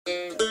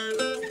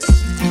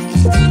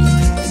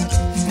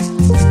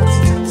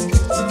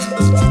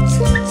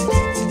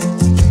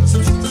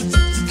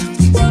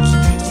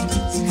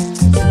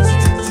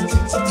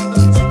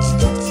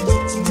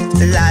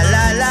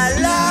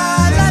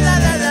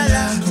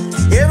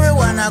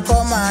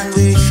Come and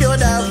we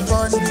should have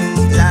fun.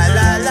 La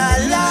la la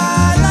la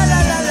la la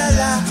la la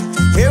la.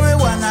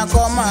 Everyone a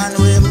come and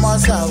we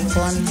must have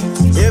fun.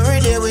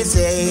 Every day we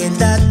say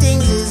that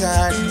things is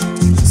hard.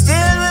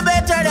 Still we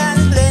better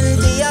than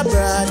plenty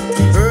abroad.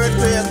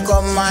 Earthquake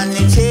come and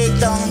it shake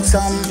down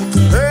some.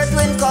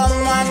 Earthwind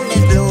come and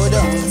it blow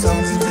down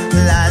some.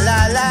 La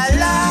la la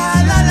la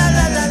la la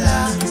la la la.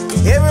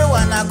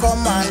 Everyone a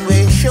come and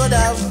we should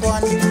have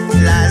fun.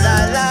 La la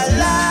la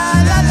la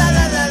la la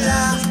la la la.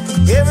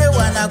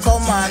 Everyone a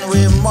come and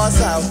we must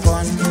have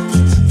fun.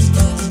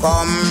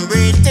 Come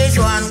British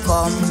one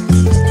come.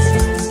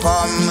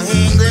 Come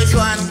English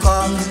one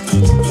come.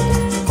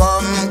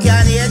 Come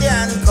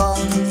Canadian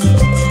come.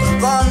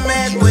 Come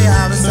make we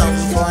have some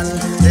fun.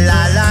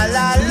 La la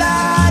la la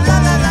la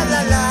la la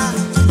la la.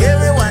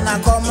 Everyone a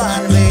come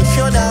and we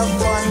should have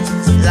fun.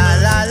 La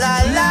la la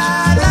la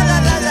la la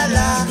la la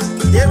la.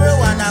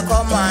 Everyone a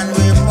come and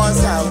we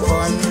must have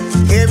fun.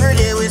 Every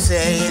day we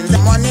say the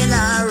money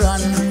not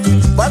run.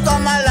 But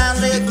come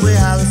along, make we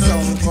have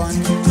some fun.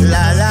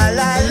 La la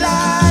la la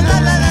la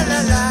la la la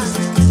la.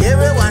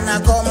 Everyone a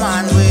come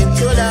and we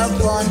should have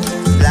fun.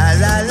 La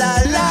la la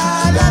la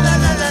la la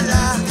la la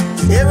la.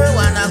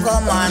 Everyone a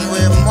come and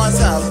we must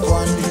have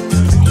fun.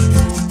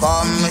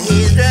 Come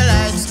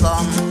Israelites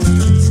come.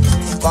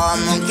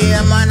 Come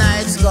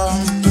Caymanites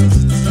come.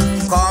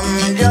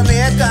 Come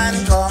Jamaican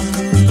come.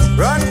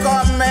 Run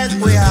come make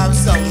we have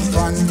some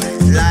fun.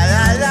 La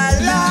la la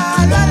la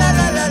la la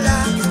la la la.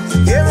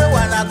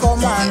 Everyone a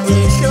come and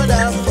we should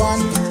have fun.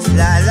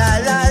 La la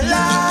la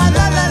la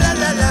la la la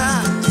la la.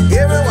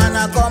 Everyone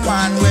a come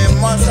and we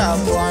must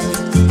have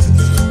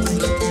fun.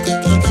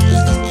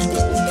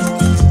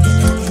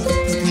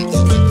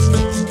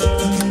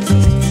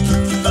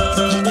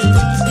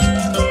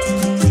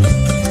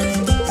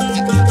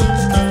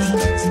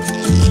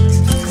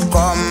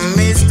 Come,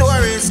 Miss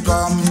Tourists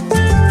come.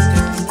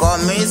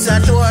 Come,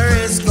 Mr.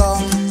 Tourists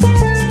come.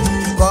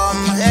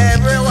 Come,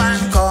 everyone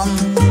come.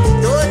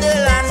 To the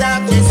land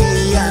of the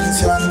sea and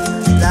sun.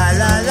 La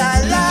la la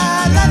la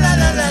la la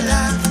la la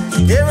la.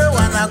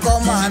 Everyone a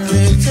come and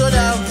we should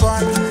have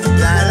fun.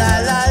 La la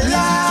la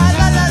la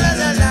la la la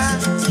la la.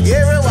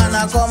 Everyone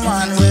a come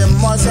and we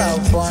must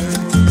have fun.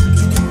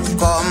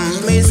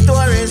 Come, Miss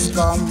Tourists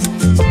come.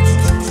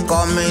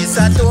 Come,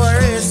 Mr.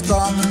 Tourists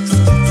come.